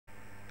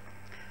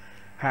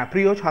হ্যাঁ,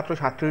 প্রিয়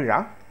ছাত্রছাত্রীরা,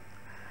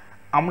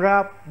 আমরা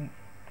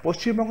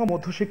পশ্চিমবঙ্গ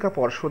মধ্যশিক্ষা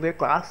পর্ষদের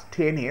ক্লাস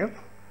 10-এর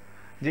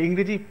যে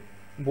ইংরেজি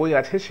বই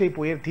আছে সেই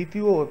বইয়ের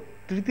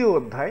তৃতীয়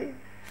অধ্যায়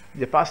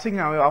যে পাসিং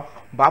অ্যাওয়ে অফ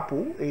বাপু,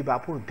 এই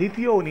বাপুর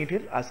দ্বিতীয়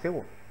ইউনিটের আজকে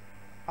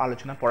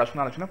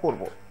পড়াশোনা আলোচনা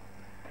করব।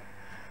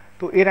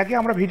 তো এর আগে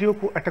আমরা ভিডিও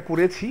একটা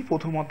করেছি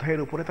প্রথম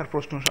অধ্যায়ের উপরে, তার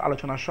প্রশ্ন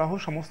আলোচনা সহ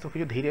সমস্ত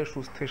কিছু ধীরে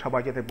সুস্থে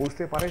সবাই যাতে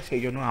বুঝতে পারে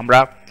সেই জন্য আমরা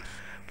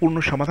পূর্ণ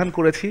সমাধান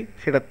করেছি।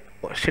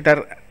 সেটার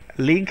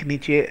লিঙ্ক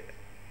নিচে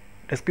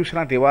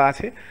ডেসক্রিপশনে দেওয়া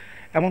আছে,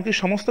 এমনকি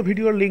সমস্ত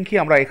ভিডিওর লিঙ্কই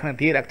আমরা এখানে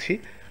দিয়ে রাখছি,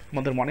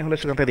 আমাদের মনে হলে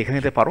সেখান থেকে দেখে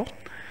নিতে পারো।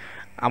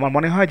 আমার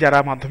মনে হয় যারা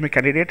মাধ্যমিক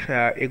ক্যান্ডিডেট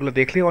এগুলো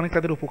দেখলে অনেক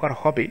তাদের উপকার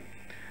হবে,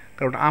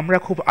 কারণ আমরা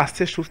খুব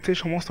আস্তে সুস্থে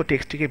সমস্ত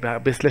টেক্সটটিকে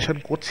বিশ্লেষণ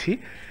করছি,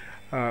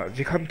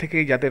 যেখান থেকে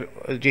যাদের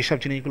যেসব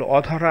জিনিসগুলো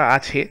অধরা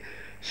আছে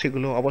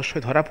সেগুলো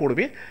অবশ্যই ধরা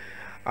পড়বে।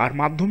 আর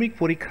মাধ্যমিক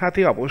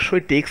পরীক্ষাতে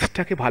অবশ্যই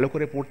টেক্সটটাকে ভালো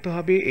করে পড়তে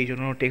হবে, এই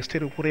জন্য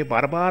টেক্সটের উপরে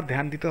বারবার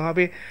ধ্যান দিতে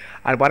হবে।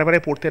 আর বারে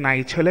পড়তে না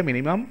ইচ্ছে হলে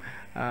মিনিমাম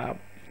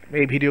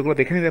এই ভিডিওগুলো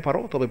দেখে নিতে পারো।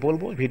 তবে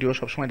বলবো, ভিডিও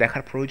সবসময়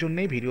দেখার প্রয়োজন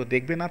নেই, ভিডিও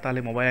দেখবে না তাহলে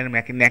মোবাইলের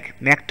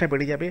ন্যাকটা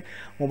বেড়ে যাবে,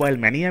 মোবাইল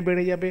ম্যানিয়া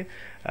বেড়ে যাবে।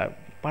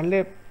 পারলে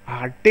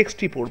হার্ড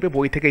টেক্সটই পড়বে,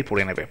 বই থেকেই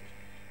পড়ে নেবে।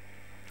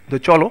 তো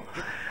চলো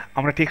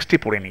আমরা টেক্সটই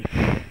পড়ে নিই।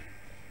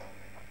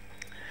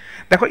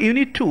 দেখো,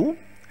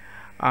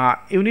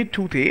 ইউনিট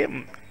টুতে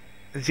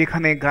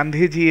যেখানে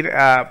গান্ধীজির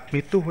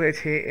মৃত্যু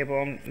হয়েছে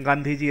এবং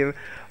গান্ধীজির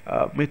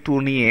মৃত্যু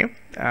নিয়ে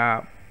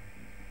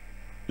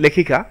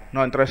লেখিকা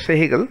নয়নতারা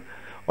সেহগল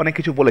অনেক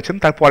কিছু বলেছেন।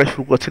 তারপরে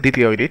শুরু করছে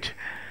দ্বিতীয় ইউনিট।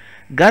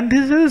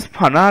 গান্ধীজির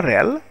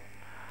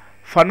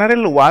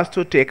ফানারেল ওয়াজ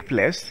টু টেক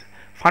প্লেস।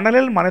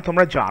 ফানারেল মানে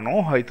তোমরা জানো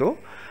হয়তো,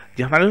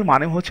 ফানারেল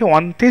মানে হচ্ছে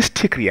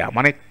অন্ত্যেষ্টিক্রিয়া,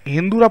 মানে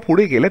হিন্দুরা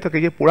পড়ে গেলে তাকে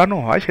যে পোড়ানো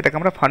হয় সেটাকে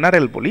আমরা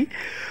ফানারেল বলি।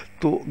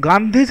 তো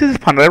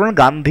গান্ধীজির ফানারেল মানে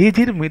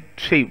গান্ধীজির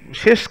সেই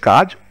শেষ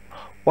কাজ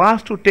ওয়াজ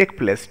টু টেক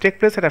প্লেস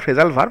একটা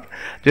ফ্রেজাল ভার্ব,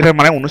 যেটা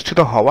মানে অনুষ্ঠিত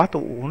হওয়া। তো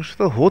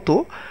অনুষ্ঠিত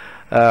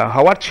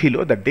হওয়ার ছিল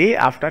the day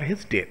after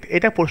his death.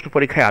 এটা প্রশ্ন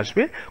পরীক্ষায়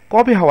আসবে,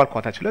 কবে হওয়ার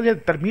কথা ছিল, যে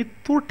তার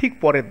মৃত্যুর ঠিক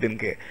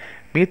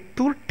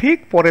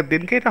পরের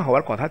দিনকে এটা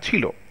হওয়ার কথা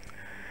ছিল।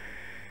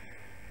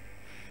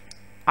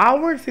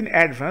 আওয়ার্স ইন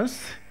অ্যাডভান্স,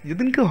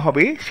 যেদিনকে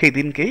হবে সেই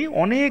দিনকেই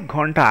অনেক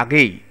ঘন্টা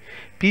আগেই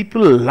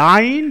people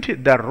lined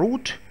the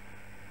root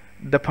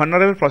the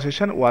ফানারেল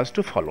procession was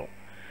to follow.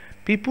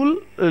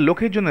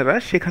 লোকজনেরা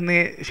সেখানে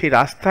সেই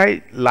রাস্তায়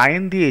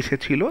লাইন দিয়ে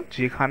এসেছিল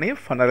যেখানে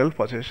ফানারেল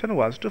প্রসেশন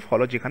ওয়াজ টু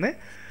ফলো, যেখানে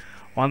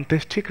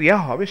অন্ত্যেষ্টিক্রিয়া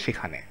হবে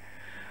সেখানে।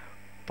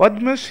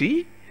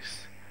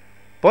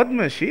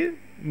 পদ্মশ্রী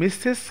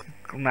মিসেস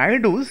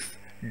নাইডুস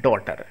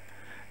ডটার,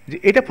 যে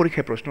এটা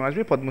পরীক্ষায় প্রশ্ন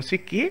আসবে। পদ্মশ্রী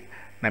কে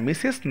না,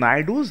 মিসেস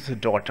নাইডুস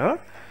ডটার,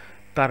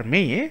 তার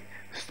মেয়ে।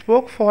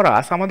 স্পোক ফর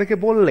আস, আমাদেরকে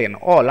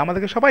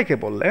সবাইকে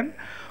বললেন।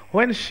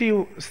 হোয়েন শি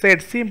সেড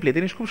সিম্পলি,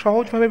 তিনি খুব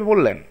সহজভাবে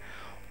বললেন,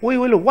 উই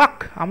উইল ওয়াক,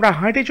 আমরা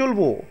হেঁটে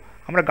চলবো,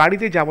 আমরা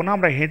গাড়িতে যাব না,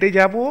 আমরা হেঁটে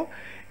যাব।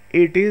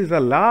 It is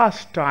the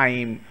last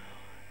time,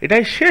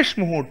 এটাই শেষ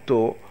মুহূর্ত।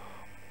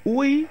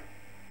 We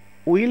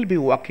will be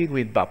walking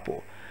with বাপু,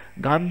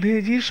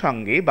 গান্ধীজির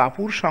সঙ্গে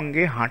বাপুর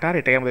সঙ্গে হাঁটার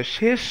এটাই আমাদের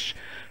শেষ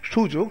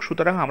সুযোগ,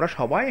 সুতরাং আমরা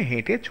সবাই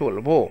হেঁটে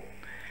চলবো,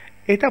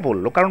 এটা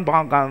বলল। কারণ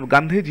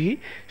গান্ধীজি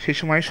সে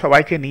সময়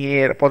সবাইকে নিয়ে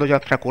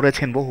পদযাত্রা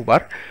করেছেন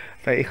বহুবার,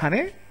 তাই এখানে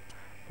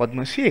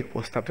পদ্মশ্রী এক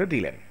প্রস্তাবটা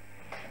দিলেন।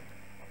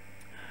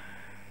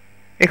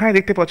 এখানে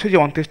দেখতে পাচ্ছ যে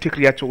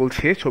অন্ত্যেষ্টিক্রিয়া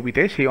চলছে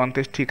ছবিতে, সেই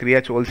অন্ত্যেষ্টিক্রিয়া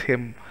চলছে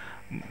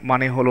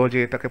মানে হলো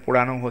যে তাকে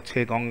পোড়ানো হচ্ছে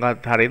গঙ্গার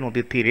ধারে,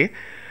 নদীর তীরে।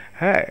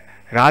 হ্যাঁ,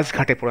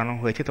 রাজঘাটে পোড়ানো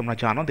হয়েছে, তোমরা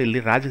জানো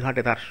দিল্লির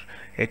রাজঘাটে তার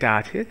এটা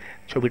আছে।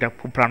 ছবিটা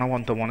খুব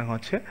প্রাণবন্ত মনে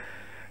হচ্ছে,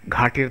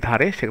 ঘাটের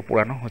ধারে সে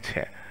পোড়ানো হচ্ছে।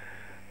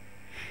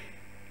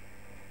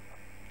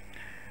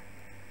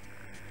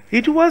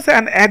 ইট was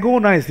an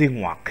agonising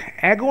walk.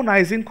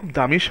 Agonising খুব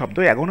দামি শব্দ।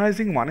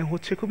 অ্যাগোনাইজিং মানে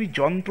হচ্ছে খুবই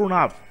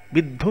যন্ত্রণা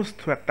বিধ্বস্ত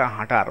একটা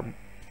হাঁটার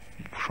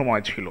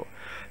সময় ছিল।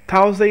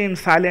 Thousand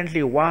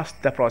silently watched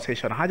the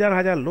procession,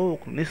 হাজার লোক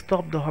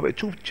নিস্তব্ধভাবে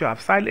চুপচাপ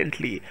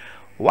সাইলেন্টলি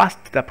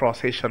ওয়াচড দ্য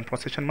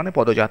প্রসেশন মানে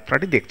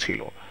পদযাত্রাটি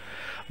দেখছিল।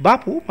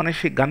 বাপু মানে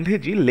সে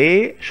গান্ধীজি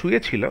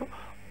শুয়েছিল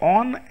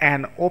অন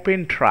অ্যান ওপেন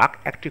ট্রাক,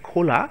 একটি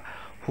খোলা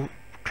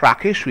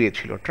ট্রাকে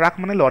শুয়েছিল। ট্রাক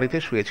মানে লরিতে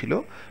শুয়েছিল।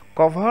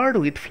 কভার্ড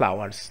উইথ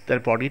ফ্লাওয়ার্স, তার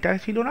বডিটা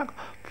ছিল না,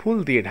 ফুল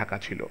দিয়ে ঢাকা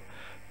ছিল।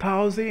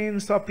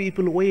 থাউজেন্ডস অফ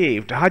পিপল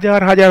ওয়েভড,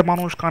 হাজার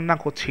মানুষ কান্না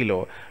করছিল।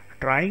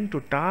 Trying to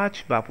touch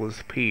Bapu's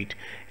fit,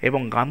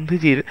 এবং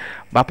গান্ধীজির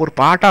বাপুর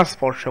পাটা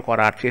স্পর্শ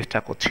করার চেষ্টা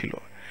করছিল।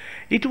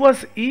 ইট was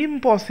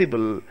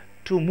impossible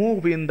to move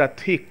in the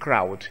thick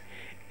crowd,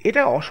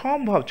 এটা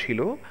অসম্ভব ছিল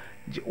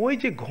যে ওই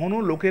যে ঘন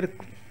লোকের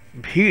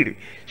ভিড়,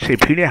 সেই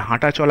ভিড়ে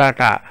হাঁটা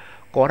চলাটা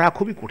করা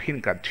খুবই কঠিন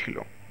কাজ ছিল।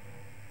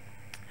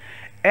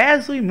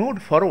 অ্যাজ উই মুভ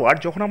ফরওয়ার্ড,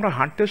 যখন আমরা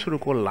হাঁটতে শুরু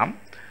করলাম,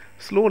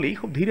 স্লোলি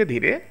খুব ধীরে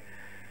ধীরে,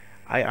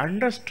 আই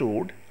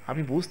আন্ডারস্টুড,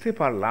 আমি বুঝতে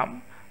পারলাম,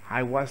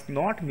 I was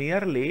not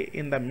merely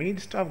in the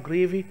midst of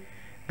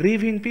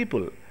grieving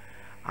people,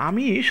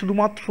 আমি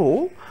শুধুমাত্র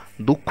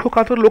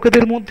দুঃখকাতর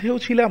লোকেদের মধ্যেও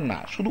ছিলাম না,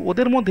 শুধু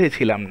ওদের মধ্যে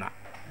ছিলাম না।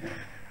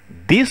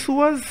 This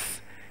was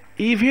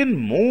even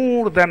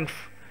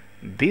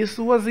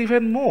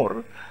more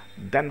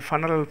then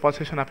ফানারাল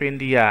possession of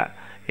India,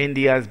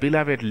 India's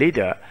beloved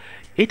leader,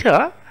 এটা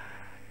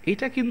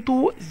এটা কিন্তু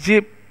যে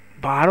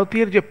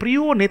ভারতের যে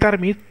প্রিয় নেতার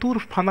মৃত্যুর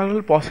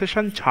ফানারাল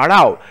পসেশন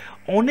ছাড়াও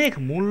অনেক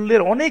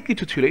মূল্যের অনেক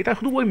কিছু ছিল। এটা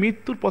শুধু ওই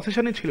মৃত্যুর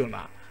পসেশনই ছিল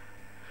না,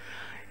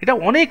 এটা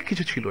অনেক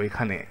কিছু ছিল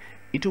এখানে।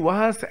 ইট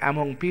ওয়াজ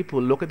অ্যামং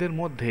পিপুল, লোকেদের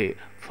মধ্যে,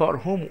 for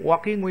home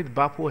walking with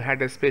Bapu had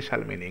a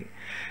special meaning.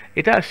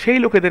 এটা সেই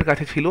লোকেদের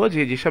কাছে ছিল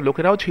যে যেসব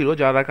লোকেরাও ছিল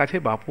যার কাছে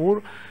বাপুর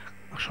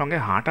সঙ্গে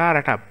হাঁটার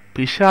একটা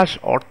বিশেষ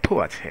অর্থ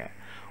আছে।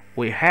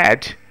 We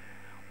had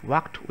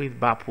walked with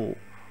Bapu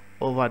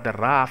over the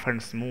rough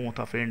and smooth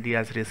of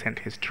India's recent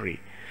history.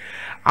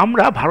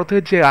 আমরা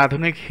ভারতের যে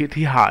আধুনিক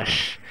ইতিহাস,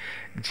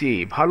 যে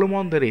ভালো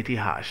মন্দের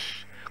ইতিহাস,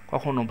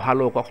 কখনো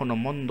ভালো কখনো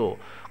মন্দ,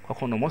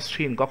 কখনো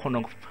মসৃণ কখনো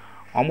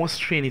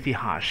অমসৃণ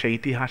ইতিহাস, সেই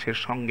ইতিহাসের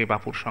সঙ্গে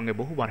বাপুর সঙ্গে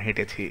বহুবার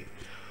হেঁটেছি।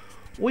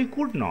 We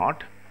could not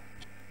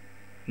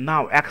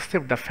now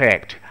accept the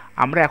fact,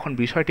 আমরা এখন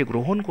বিষয়টি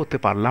গ্রহণ করতে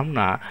পারলাম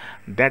না,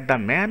 that the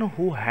man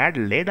who had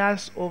lead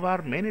us over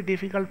many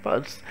difficult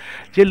paths,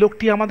 যে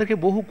লোকটি আমাদেরকে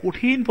বহু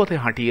কঠিন পথে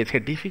হাঁটিয়েছে,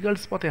 ডিফিকাল্ট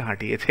পথে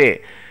হাঁটিয়েছে,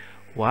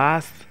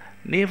 was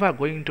never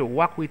going to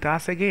walk with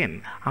us again,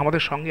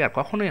 আমাদের সঙ্গে আর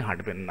কখনোই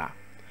হাঁটবেন না।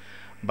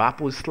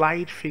 বাপু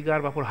স্লাইট ফিগার,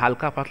 বাপুর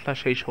হালকা পাতলা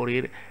সেই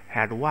শরীর,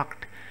 had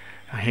walked,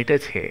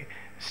 হেঁটেছে,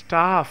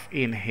 staff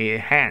in hey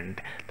hand,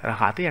 তার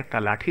হাতে একটা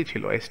লাঠি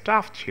ছিল,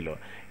 স্টাফ ছিল,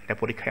 এটা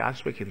পরীক্ষায়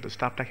আসবে কিন্তু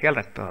স্টাফটা খেয়াল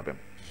রাখতে হবে।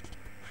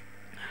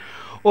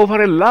 Over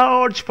a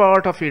large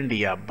part of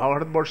India,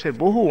 ভারতবর্ষের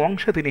বহু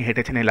অংশে তিনি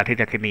হেঁটেছেন এই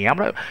লাঠিটাকে নিয়ে।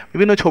 আমরা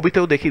বিভিন্ন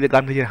ছবিতেও দেখি যে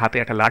গান্ধীজির হাতে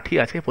একটা লাঠি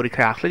আছে,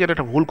 পরীক্ষায় আসলে যেন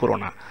এটা ভুল করো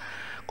না,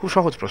 খুব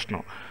সহজ প্রশ্ন।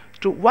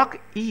 To walk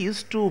is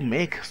to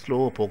make slow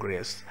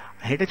progress,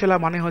 হেঁটে চলা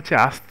মানে হচ্ছে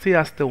আস্তে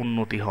আস্তে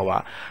উন্নতি হওয়া।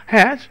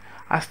 হ্যাঁ,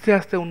 আস্তে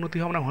আস্তে উন্নতি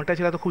হওয়া মানে হাঁটা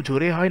চলা তো খুব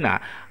জোরে হয় না,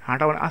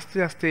 হাঁটা মানে আস্তে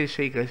আস্তে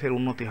সেই কেসের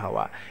উন্নতি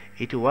হওয়া।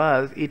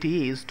 It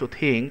is to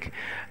think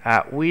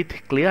with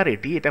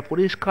clarity, এটা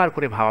পরিষ্কার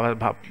করে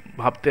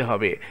ভাবতে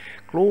হবে।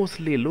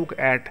 ক্লোজলি লুক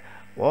অ্যাট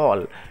অল,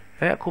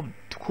 হ্যাঁ, খুব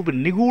খুব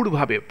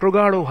নিগুড়ভাবে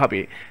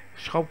প্রগাঢ়ভাবে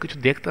সব কিছু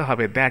দেখতে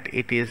হবে। That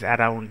it is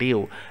around you,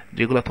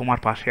 যেগুলো তোমার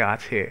পাশে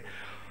আছে।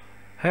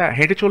 হ্যাঁ,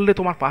 হেঁটে চললে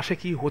তোমার পাশে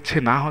কি হচ্ছে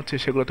না হচ্ছে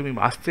সেগুলো তুমি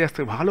আস্তে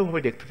আস্তে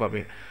ভালোভাবে দেখতে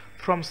পাবে।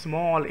 From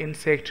small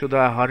insect to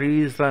the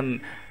Harijan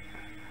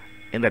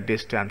in the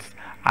distance,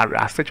 আর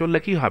আস্তে চললে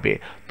কি হবে,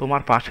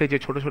 তোমার পাশে যে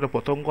ছোট ছোট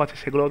পতঙ্গ আছে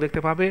সেগুলোও দেখতে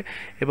পাবে,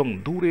 এবং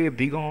দূরে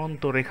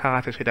দিগন্ত রেখা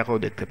আছে সেটাকেও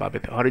দেখতে পাবে।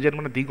 হরিজন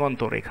মানে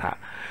দিগন্ত রেখা,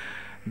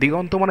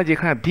 দিগন্ত মানে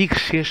যেখানে দিক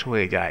শেষ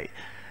হয়ে যায়,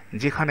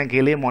 যেখানে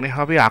গেলে মনে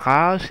হবে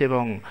আকাশ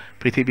এবং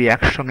পৃথিবী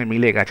একসঙ্গে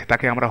মিলে গেছে,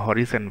 তাকে আমরা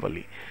হরিজন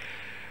বলি।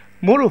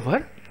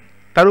 মোরওভার,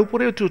 তার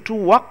উপরে to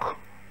walk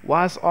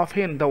was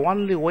often the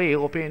only way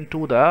open to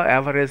the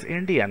average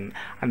Indian,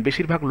 আর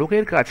বেশিরভাগ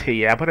লোকের কাছেই,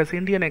 অ্যাভারেজ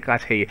ইন্ডিয়ানের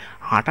কাছেই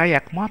হাঁটাই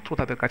একমাত্র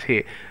তাদের কাছে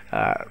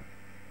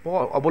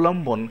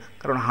অবলম্বন,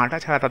 কারণ হাঁটা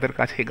ছাড়া তাদের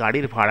কাছে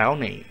গাড়ির ভাড়াও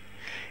নেই।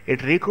 ইট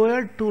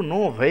রিকোয়ার্ড টু নো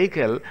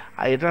ভেহিকেল,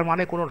 এটার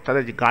মানে কোনো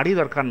তাদের গাড়ি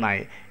দরকার নাই,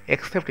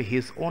 এক্সেপ্ট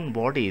হিজ ওন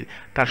বডি,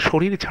 তার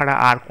শরীর ছাড়া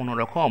আর কোনো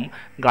রকম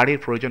গাড়ির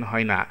প্রয়োজন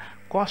হয় না।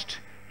 কস্ট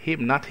হিম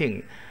নাথিং,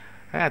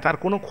 হ্যাঁ, তার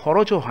কোনো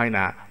খরচও হয়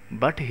না।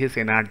 বাট হিজ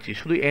এনার্জি,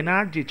 শুধু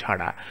এনার্জি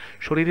ছাড়া,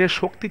 শরীরের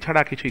শক্তি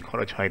ছাড়া কিছুই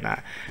খরচ হয় না।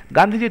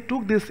 গান্ধীজি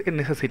টুক দিস এ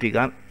নেসেসিটি,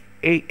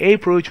 এই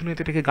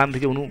প্রয়োজনীয়তাটাকে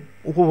গান্ধীজি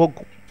উপভোগ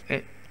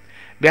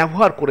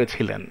ব্যবহার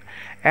করেছিলেন।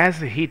 As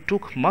he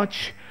took much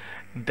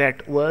that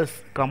was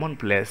common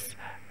place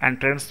and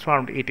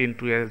transformed it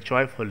into a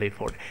joyful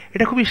effort,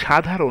 এটা খুবই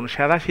সাধারণ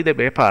সাদাসিধে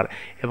ব্যাপার,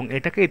 এবং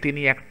এটাকে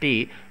তিনি একটি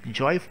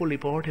জয়ফুল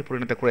এফোর্টে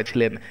পরিণত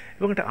করেছিলেন,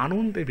 এবং একটা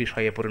আনন্দের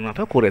বিষয়ে পরিণত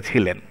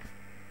করেছিলেন।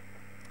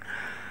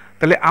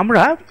 তাহলে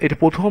আমরা এটা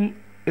প্রথম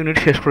ইউনিট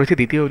শেষ করেছি,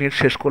 দ্বিতীয় ইউনিট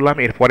শেষ করলাম।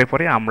 এর পরে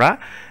পরে আমরা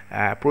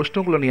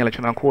প্রশ্নগুলো নিয়ে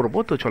আলোচনা করব।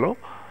 তো চলো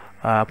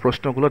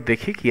প্রশ্নগুলো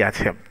দেখি কি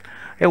আছে।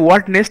 এই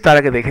ওয়ার্ডনেস, তার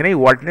আগে দেখে নেই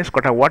ওয়ার্ডনেস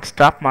কটা ওয়ার্ড।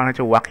 স্টাফ মানে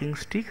হচ্ছে ওয়াকিং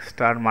স্টিক,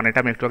 স্টার মানেটা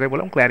আমি একটু আগে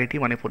বললাম। ক্ল্যারিটি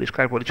মানে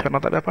পরিষ্কার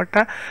পরিচ্ছন্নতা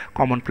ব্যাপারটা,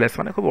 কমন প্লেস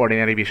মানে খুব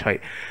অর্ডিনারি বিষয়।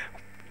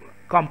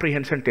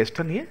 কম্প্রিহেনশন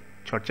টেস্টটা নিয়ে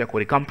চর্চা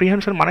করি।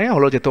 কম্প্রিহেনশন মানে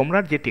হলো যে তোমরা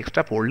যে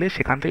টেক্সটটা পড়লে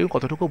সেখান থেকে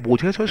কতটুকু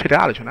বুঝেছো সেটা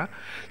আলোচনা,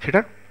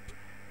 সেটার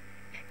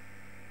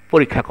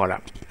পরীক্ষা করা।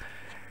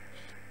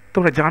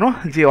 তোমরা জানো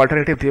যে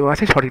অল্টারনেটিভ দেওয়া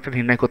আছে, সঠিকটা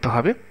নির্ণয় করতে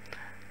হবে,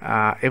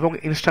 এবং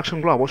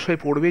ইনস্ট্রাকশনগুলো অবশ্যই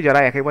পড়বে। যারা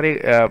একেবারে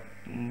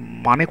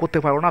মানে করতে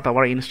পারো না,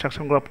 তারপরে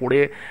ইনস্ট্রাকশনগুলো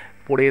পড়ে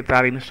পড়ে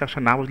তার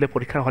ইনস্ট্রাকশন না বুঝলে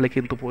পরীক্ষা হলে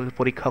কিন্তু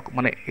পরীক্ষক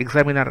মানে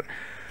এক্সামিনার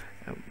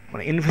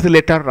মানে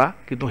ইনভিজিলেটাররা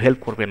কিন্তু হেল্প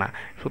করবে না।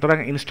 সুতরাং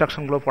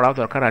ইনস্ট্রাকশনগুলো পড়াও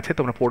দরকার আছে,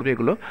 তোমরা পড়বে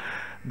এগুলো।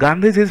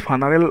 গান্ধীজির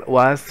ফানারেল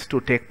ওয়াজ টু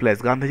টেক প্লেস,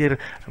 গান্ধীজির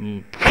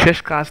শেষ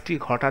কাজটি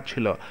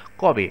ঘটাচ্ছিল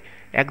কবে?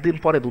 একদিন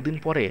পরে, দুদিন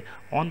পরে,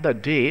 on the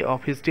day of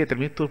his death,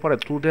 মৃত্যুর পরে,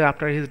 2 days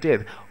after his death,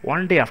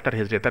 1 day after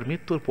his death, তার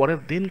মৃত্যুর পরের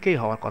দিনকেই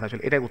হওয়ার কথা ছিল,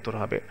 এটাই উত্তর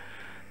হবে।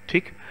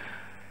 ঠিক,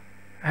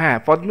 হ্যাঁ।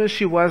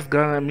 পদ্মশ্রী ওয়াজ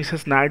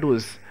মিসেস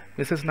নাইডুজ,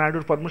 মিসেস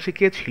নাইডুর পদ্মশ্রী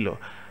কে ছিল?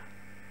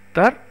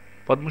 তার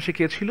পদ্মশ্রী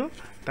কে ছিল?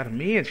 তার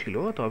মেয়ে ছিল,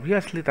 তো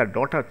অবভিয়াসলি তার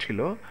ডটার ছিল,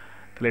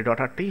 তাহলে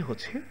ডটারটাই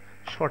হচ্ছে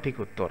সঠিক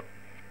উত্তর।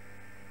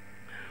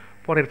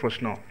 পরের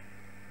প্রশ্ন,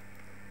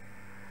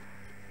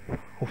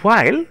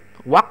 while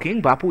walking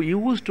Bapu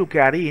use to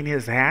carry in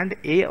his hand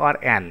a or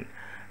an.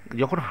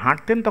 যখন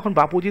হাঁটতেন তখন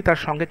বাপুজি তার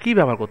সঙ্গে কি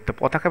ব্যবহার করতেন?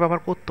 পতাকা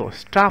ব্যবহার করতো,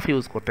 স্টাফ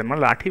ইউজ করতেন,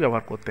 মানে লাঠি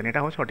ব্যবহার করতেন। এটা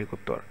হচ্ছে সঠিক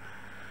উত্তর।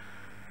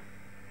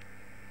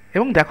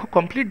 এবং দেখো,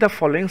 complete the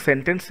following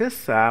sentences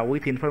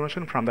with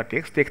information from the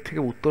text. Text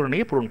থেকে উত্তর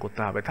নিয়ে পূরণ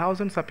করতে হবে।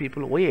 Thousands of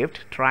people waved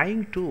trying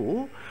to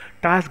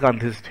touch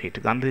Gandhi's fit.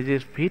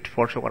 গান্ধীজির ফিট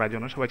স্পর্শ করার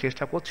জন্য সবাই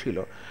চেষ্টা করছিল।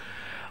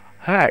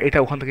 হ্যাঁ, এটা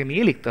ওখান থেকে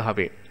নিয়ে লিখতে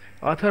হবে।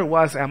 Other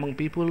was among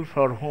people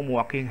for home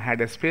walking had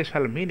a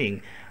special meaning.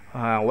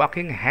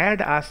 Walking had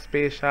a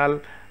special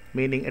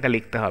meaning, এটা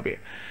লিখতে হবে।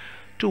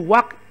 To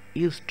walk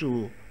is to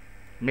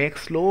make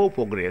slow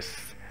progress.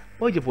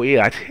 ওই যে বইয়ে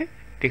আছে,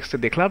 টেক্সটে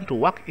দেখলাম to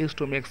walk is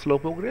to make slow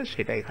progress,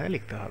 সেটা এখানে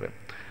লিখতে হবে।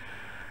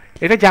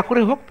 এটা যা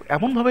করে হোক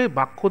এমনভাবে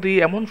বাক্য দিয়ে,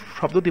 এমন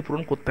শব্দ দিয়ে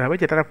পূরণ করতে হবে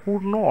যেটার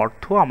পূর্ণ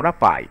অর্থ আমরা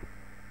পাই।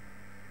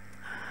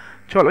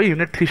 চলো,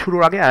 ইউনিট 3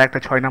 শুরুর আগে আর একটা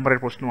 6 নম্বরের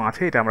প্রশ্ন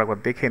আছে, এটা আমরা একবার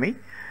দেখে নিই।